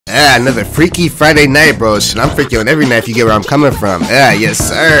Another freaky Friday night, bro. Shit, I'm freaky on every night if you get where I'm coming from. Yes,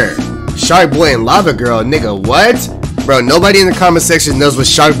 sir. SHARKBOY and LAVAGIRL, nigga, what? Bro, nobody in the comment section knows what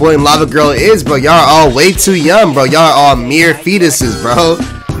SHARKBOY and LAVAGIRL is, bro. Y'all are all way too young, bro. Y'all are all mere fetuses, bro.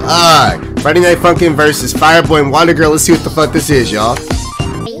 Friday Night Funkin versus Fireboy and Watergirl. Let's see what the fuck this is, y'all.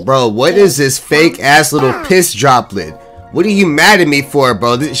 Bro, what is this fake ass little piss droplet? What are you mad at me for,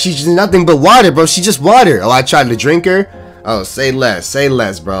 bro? She's just nothing but water, bro. She's just water. Oh, I tried to drink her? Oh, say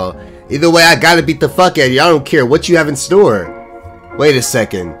less, bro. Either way, I gotta beat the fuck out of you. I don't care what you have in store. Wait a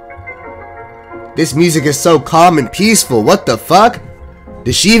second. This music is so calm and peaceful. What the fuck?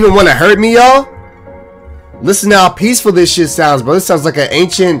 Does she even want to hurt me, y'all? Listen to how peaceful this shit sounds, bro. This sounds like an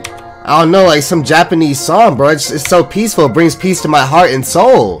ancient, I don't know, like some Japanese song, bro. It's so peaceful. It brings peace to my heart and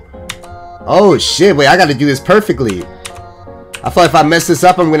soul. Oh, shit. Wait, I gotta do this perfectly. I feel like if I mess this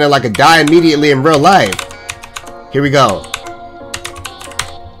up, I'm gonna like die immediately in real life. Here we go.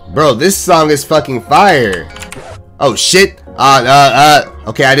 Bro, this song is fucking fire. Oh shit.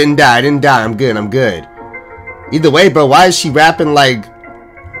 Okay, I didn't die. I'm good. Either way, bro, why is she rapping like,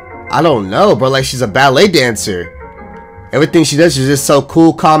 I don't know, bro, like she's a ballet dancer. Everything she does is just so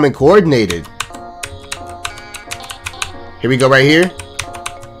cool, calm, and coordinated. Here we go right here.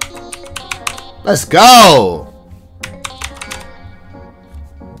 Let's go.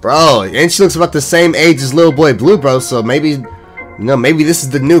 Bro, and she looks about the same age as Little Boy Blue, bro, so maybe, you know, maybe this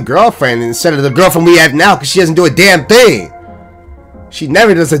is the new girlfriend instead of the girlfriend we have now, because she doesn't do a damn thing. She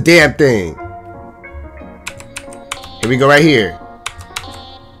never does a damn thing. Here we go right here.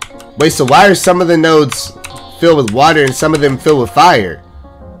 Wait, so why are some of the nodes filled with water and some of them filled with fire?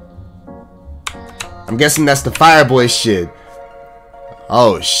 I'm guessing that's the Fireboy shit.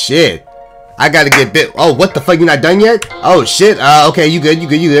 Oh, shit. I gotta get bit. Oh, what the fuck? You not done yet? Oh, shit. Okay, you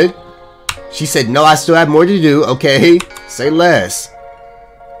good. She said, no, I still have more to do. Okay, say less.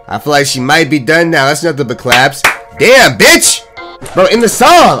 I feel like she might be done now. That's nothing but claps. Damn, bitch! Bro, in the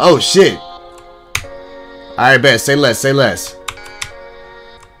song! Oh, shit. Alright, bet. Say less.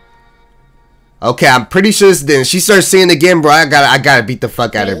 Okay, I'm pretty sure this then. She starts singing again, bro. I gotta beat the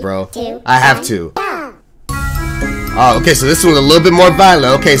fuck out of her, bro. I have to. Oh, okay, so this one's a little bit more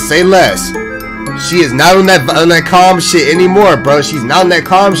violent. Okay, say less. She is not on that calm shit anymore, bro. She's not on that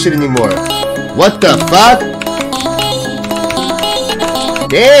calm shit anymore. What the fuck?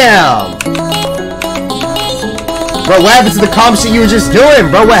 Damn. Bro, what happened to the calm shit you were just doing,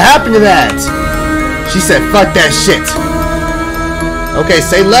 bro? What happened to that? She said, fuck that shit. Okay,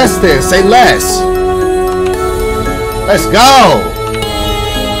 say less then. Say less. Let's go.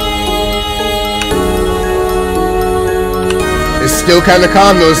 It's still kind of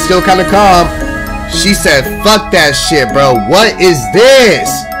calm, though. It's still kind of calm. She said, fuck that shit, bro. What is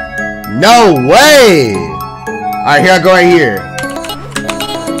this? No way. Alright, here I go right here.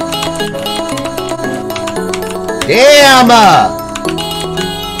 Damn.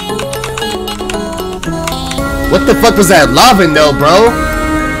 What the fuck was that lava note, bro?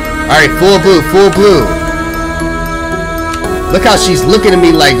 Alright, full blue. Look how she's looking at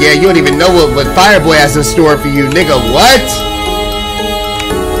me like, yeah, you don't even know what Fireboy has in store for you, nigga. What?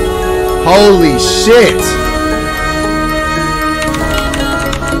 Holy shit.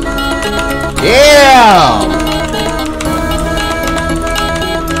 Damn.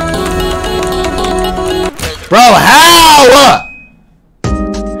 Bro, how?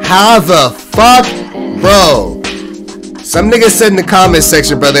 How the fuck? Bro. Some niggas said in the comment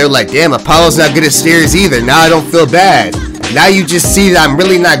section, bro, they were like, damn, Apollo's not good at stairs either. Now I don't feel bad. Now you just see that I'm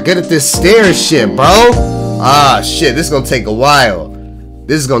really not good at this stairs shit, bro. Ah, shit, this is gonna take a while.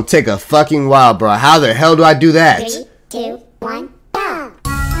 This is gonna take a fucking while, bro. How the hell do I do that? 3, 2, 1, go!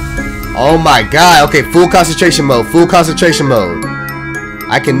 Oh my god. Okay, full concentration mode.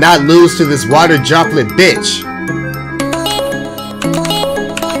 I cannot lose to this water droplet bitch.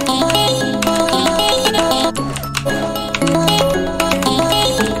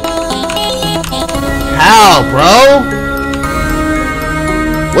 How, bro?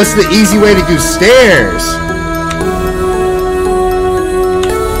 What's the easy way to do stairs?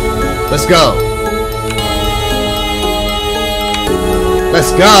 Let's go.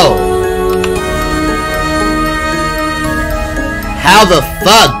 How the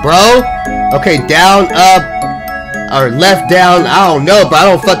fuck, bro? Okay, down, up, or left, down. I don't know, but I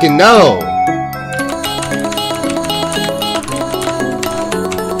don't fucking know.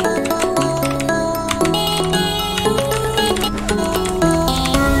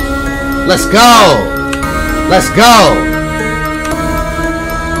 Let's go.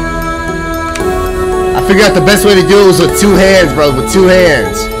 I figured out the best way to do it was with two hands, bro. With two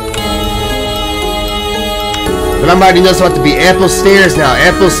hands. But I'm already know it's about to be ample stairs now.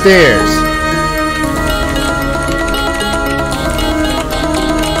 Ample stairs.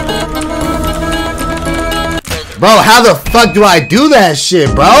 Bro, how the fuck do I do that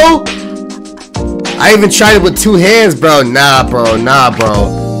shit, bro? I even tried it with 2 hands, bro. Nah, bro. Nah,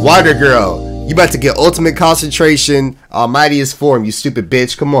 bro. Watergirl, you about to get ultimate concentration. Almightiest form, you stupid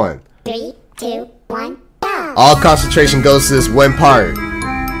bitch. Come on. 3, 2, 1, go! All concentration goes to this one part.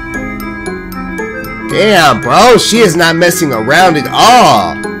 Damn, bro. She is not messing around at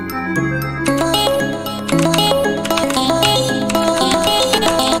all.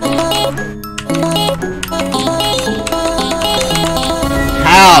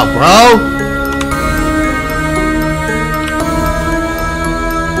 How, bro?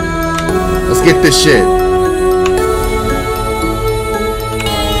 Let's get this shit.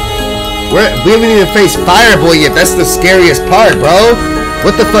 We haven't even faced Fireboy yet. That's the scariest part, bro.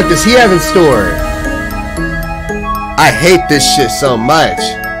 What the fuck does he have in store? I hate this shit so much.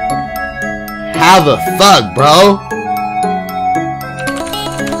 How the fuck, bro?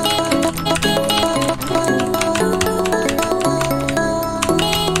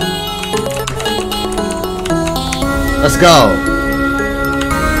 Let's go.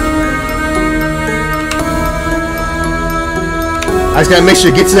 I just gotta make sure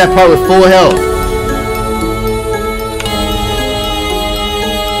to get to that part with full health.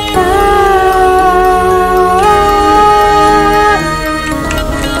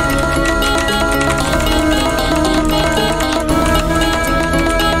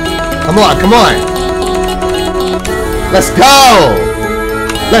 Come on, come on. Let's go.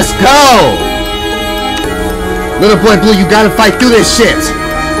 Let's go. Little boy Blue, you gotta fight through this shit.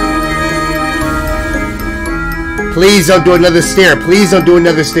 Please don't do another stair. Please don't do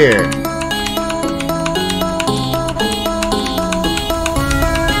another stair.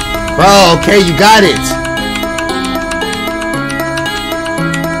 Bro, okay, you got it.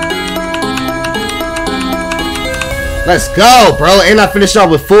 Let's go, bro. And I finished off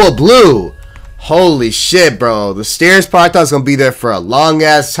with full blue. Holy shit, bro. The stairs part, I thought was gonna be there for a long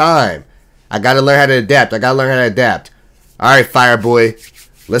ass time. I gotta learn how to adapt. I gotta learn how to adapt. Alright, Fireboy.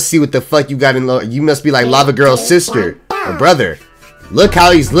 Let's see what the fuck you got in. You must be like LAVAGIRL's sister or brother. Look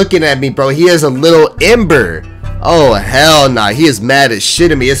how he's looking at me, bro. He has a little ember. Oh, hell nah. He is mad as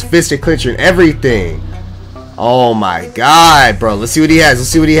shit at me. His fist are clenching everything. Oh my god, bro. Let's see what he has. Let's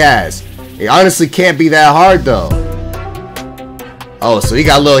see what he has. It honestly can't be that hard though. Oh, so he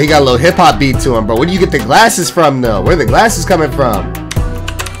got a little hip hop beat to him, bro. Where do you get the glasses from though? Where are the glasses coming from?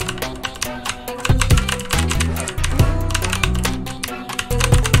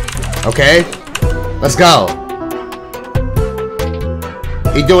 Okay, let's go.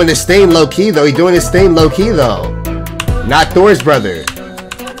 He doing his thing low key though. He doing his thing low key though. Not Thor's brother.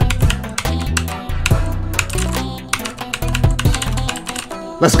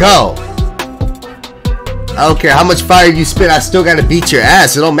 Let's go. I don't care how much fire you spit. I still gotta beat your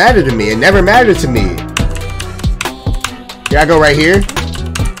ass. It don't matter to me. It never mattered to me. Here I go right here.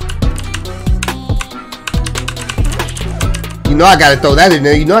 You know I gotta throw that in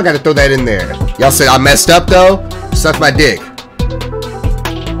there. You know I gotta throw that in there. Y'all said I messed up though? Suck my dick.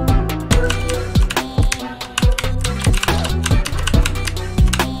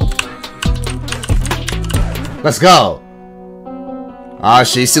 Let's go. Oh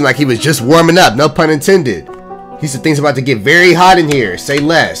shit, he seemed like he was just warming up. No pun intended. He said things about to get very hot in here. Say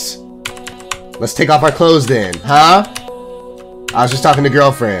less. Let's take off our clothes then. Huh? I was just talking to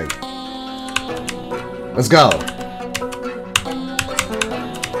girlfriend. Let's go.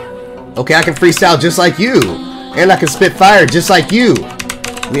 Okay, I can freestyle just like you. And I can spit fire just like you.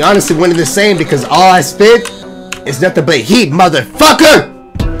 We honestly one and the same because all I spit is nothing but heat, motherfucker!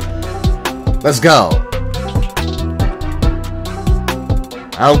 Let's go.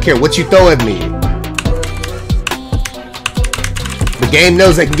 I don't care what you throw at me. The game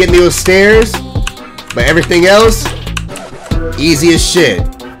knows they can get me with stairs, but everything else, easy as shit.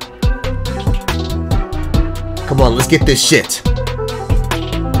 Come on, let's get this shit.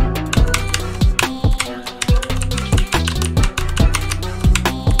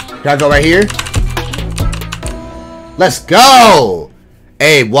 Can I go right here? Let's go!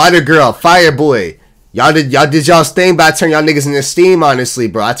 Hey, Watergirl, Fireboy. Y'all did y'all's thing, but I turned y'all niggas into steam, honestly,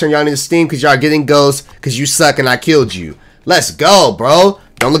 bro. I turned y'all into steam because y'all getting ghosts because you suck and I killed you. Let's go, bro.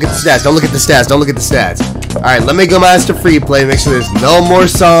 Don't look at the stats. Don't look at the stats. Don't look at the stats. Alright, let me go my ass to free play. Make sure there's no more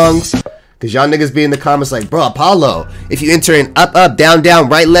songs. Because y'all niggas be in the comments like, bro, Apollo, if you enter an up, up, down, down,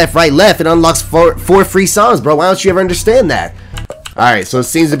 right, left, it unlocks four free songs, bro. Why don't you ever understand that? Alright, so it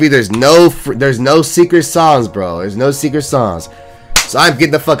seems to be there's no secret songs, bro. There's no secret songs. So I'm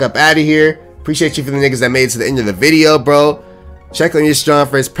getting the fuck up out of here. Appreciate you for the niggas that made it to the end of the video, bro. Check on your strong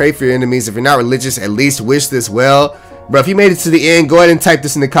friends, pray for your enemies. If you're not religious, at least wish this well. Bro, if you made it to the end, go ahead and type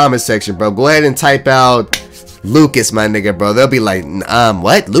this in the comment section, bro. Go ahead and type out Lucas, my nigga, bro. They'll be like,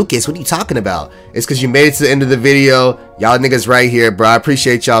 what? Lucas, what are you talking about? It's because you made it to the end of the video. Y'all niggas right here, bro. I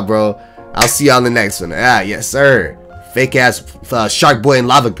appreciate y'all, bro. I'll see y'all in the next one. Ah, yes, sir. Fake ass Shark Boy and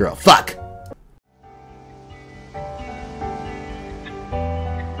Lava Girl. Fuck.